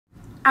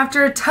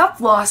After a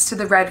tough loss to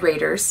the Red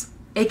Raiders,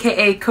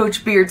 aka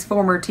Coach Beard's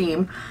former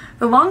team,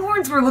 the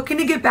Longhorns were looking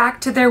to get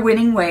back to their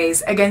winning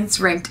ways against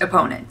ranked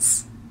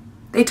opponents.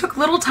 They took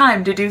little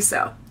time to do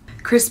so.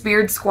 Chris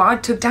Beard's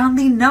squad took down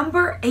the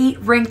number 8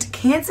 ranked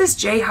Kansas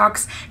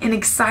Jayhawks in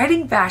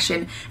exciting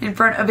fashion in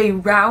front of a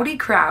rowdy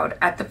crowd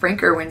at the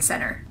Frank Erwin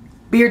Center.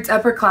 Beard's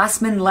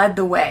upperclassmen led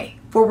the way.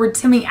 Forward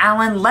Timmy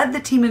Allen led the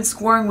team in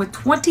scoring with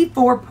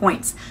 24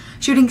 points,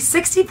 shooting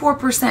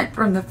 64%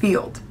 from the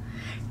field.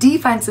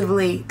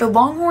 Defensively, the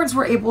Longhorns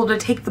were able to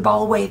take the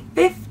ball away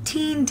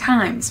 15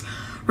 times,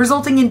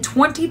 resulting in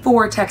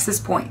 24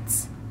 Texas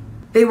points.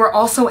 They were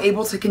also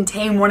able to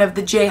contain one of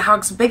the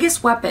Jayhawks'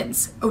 biggest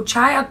weapons,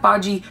 Ochai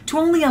Agbaji, to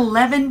only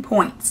 11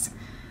 points.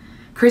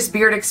 Chris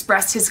Beard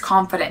expressed his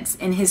confidence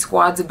in his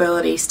squad's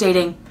ability,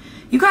 stating,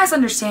 "You guys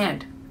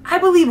understand, I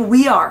believe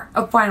we are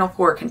a Final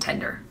Four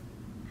contender."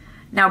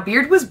 Now,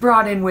 Beard was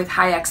brought in with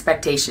high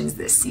expectations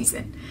this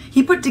season.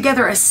 He put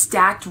together a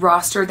stacked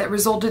roster that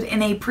resulted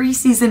in a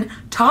preseason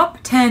top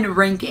 10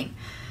 ranking.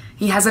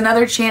 He has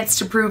another chance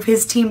to prove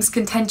his team's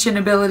contention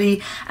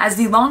ability as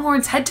the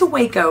Longhorns head to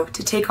Waco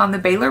to take on the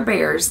Baylor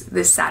Bears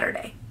this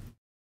Saturday.